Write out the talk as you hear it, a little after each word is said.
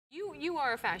you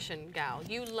are a fashion gal.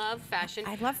 You love fashion.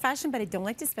 I love fashion, but I don't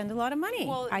like to spend a lot of money.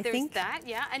 Well, I there's think that,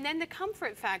 yeah. And then the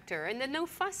comfort factor and the no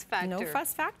fuss factor. No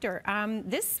fuss factor.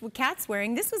 This Kat's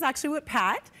wearing, this was actually what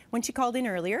Pat, when she called in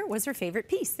earlier, was her favorite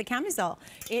piece, the camisole.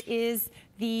 It is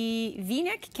the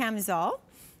V-neck camisole.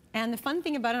 And the fun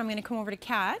thing about it, I'm going to come over to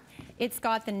Kat, it's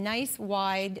got the nice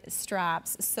wide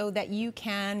straps so that you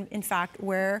can, in fact,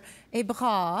 wear a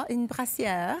bras, une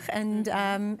brassière,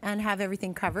 and have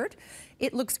everything covered.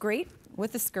 It looks great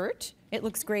with a skirt. It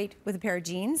looks great with a pair of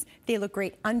jeans. They look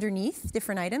great underneath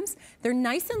different items. They're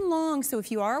nice and long, so if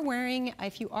you are wearing,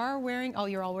 oh,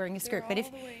 you're all wearing a skirt, but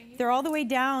if they're all the way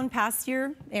down past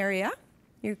your area,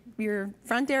 your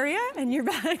front area and your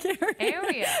back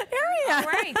area. All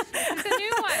right, this is a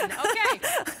new one. Okay.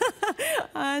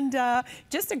 And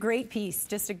just a great piece,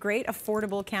 just a great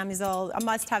affordable camisole, a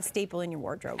must-have staple in your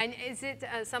wardrobe. And is it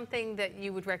something that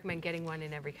you would recommend getting one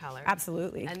in every color?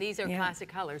 Absolutely. And these are classic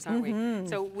colors, aren't we?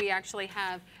 So we actually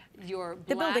have your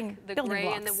black, the gray,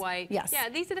 and the white. Yes. Yeah,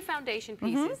 these are the foundation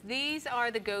pieces. These are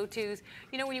the go-tos.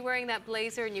 You know, when you're wearing that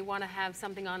blazer and you want to have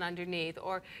something on underneath,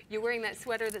 or you're wearing that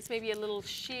sweater that's maybe a little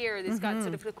sheer, that's got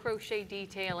sort of the crochet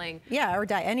detailing. Yeah, or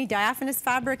any diaphanous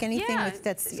fabric, anything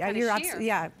that's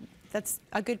sheer. That's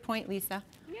a good point, Lisa.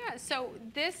 Yeah, so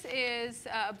this is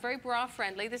very bra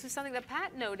friendly. This is something that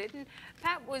Pat noted, and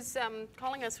Pat was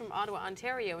calling us from Ottawa,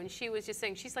 Ontario, and she was just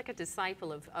saying she's like a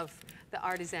disciple of the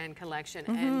Artizan collection,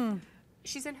 and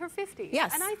she's in her 50s.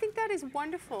 Yes. And I think that is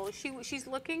wonderful. She's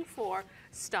looking for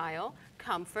style,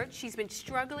 comfort. She's been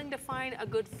struggling to find a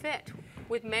good fit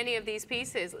with many of these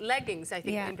pieces. Leggings, I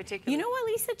think, in particular. You know what,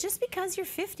 Lisa? Just because you're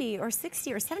 50 or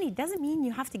 60 or 70 doesn't mean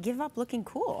you have to give up looking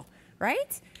cool,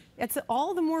 right? It's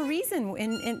all the more reason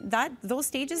in those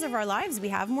stages of our lives. We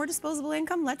have more disposable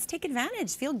income. Let's take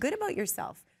advantage. Feel good about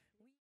yourself.